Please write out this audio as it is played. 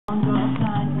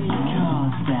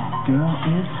girl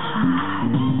is hot.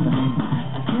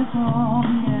 Give her all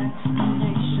the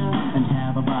explanation and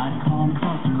have her body calm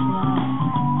across the club.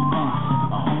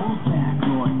 Hold back,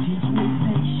 Lord, teach me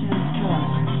patience, 'cause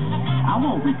I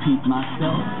won't repeat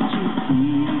myself. She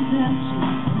sees and she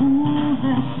moves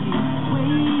and she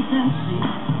sways and she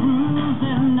grooves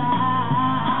and I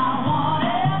want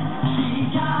it.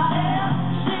 She got it.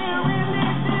 She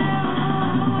really do.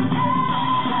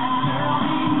 That girl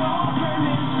need no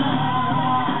permission.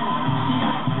 She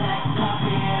got sex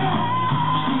appeal.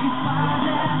 She's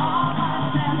finding all my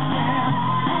senses,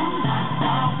 and that's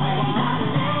the way I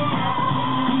feel.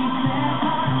 She says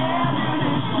her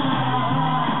ammunition.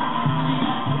 She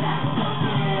got sex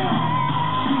appeal.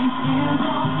 She's in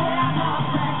the bed of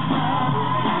breakfast,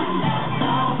 and that's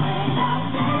the way I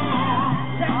feel.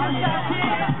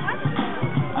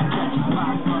 I catch a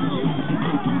smile from you and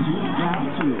take it to the ground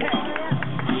too.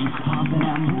 Face pumping,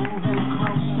 I'm moving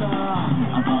closer.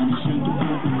 I'm gonna shake it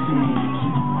for the sake.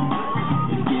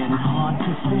 It's getting hard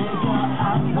to figure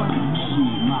out what she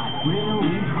might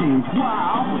really think.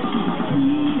 Wow, she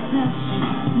sees and she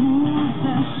moves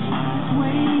and she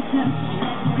sways and she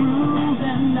grooves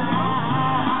and I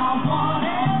want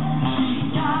it. She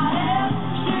got it.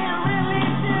 She really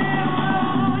do.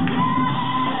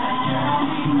 That girl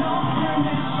need no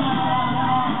permission.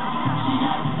 She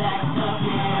got sex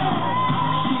appeal.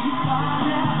 She's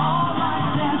finding all my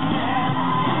senses,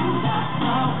 and that's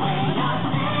the way I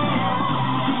feel.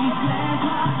 She's laying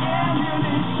her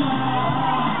ammunition.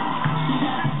 She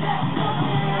got sex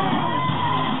appeal.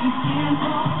 She's in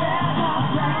for better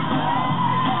breakfast,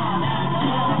 and that's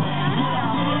the way I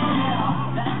feel.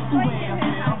 That's the way I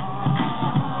feel.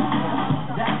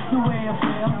 That's the way I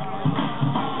feel.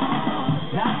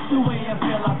 That's the way I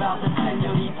feel about the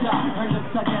señorita. Her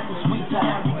looks are getting sweeter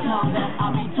every time that I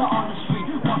meet her on the street.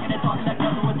 Walking and talking like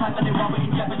nothing with time, but they want me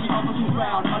in jeopardy. Almost she's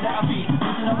round under a beat.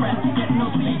 Losing her friends, getting no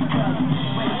sleep. 'Cause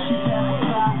when she passes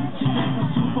by, she says I'm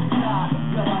super fly.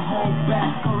 Gotta hold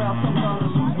back or else I'm gonna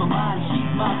lose my mind.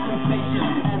 She's my sensation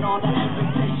and all the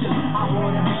invitation. I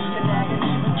wanna be a nag and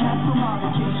even cancel my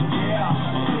vacation. Yeah,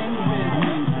 sing with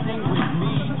me, sing with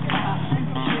me.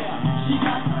 Yeah, she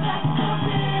got sex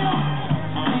appeal.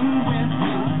 Sing with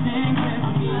me,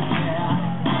 yeah.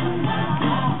 And that's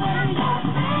the way I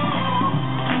feel.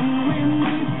 Sing with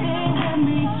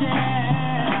me, yeah.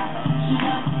 She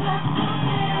got sex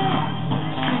appeal.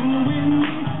 Sing with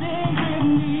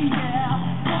me, yeah.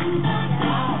 And that's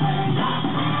the way I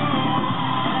feel.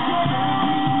 That girl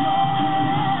need no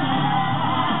permission.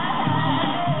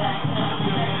 Sex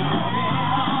appeal.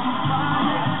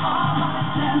 Finding all my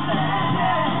senses,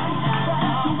 yeah. That's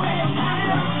the way I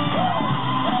feel.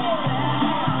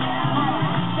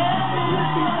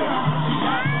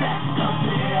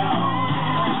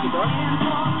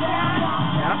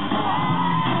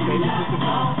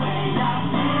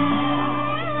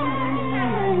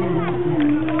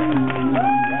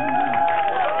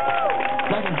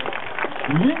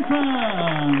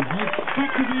 Vincent mit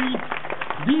Factory,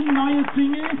 die neue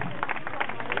Single.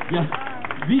 Ja,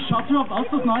 wie schaut es überhaupt aus,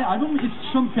 das neue Album?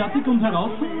 Ist schon fertig und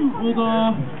heraus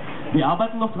oder? Wir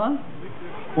arbeiten noch dran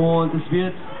und es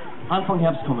wird Anfang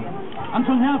Herbst kommen.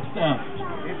 Anfang Herbst erst.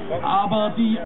 Aber die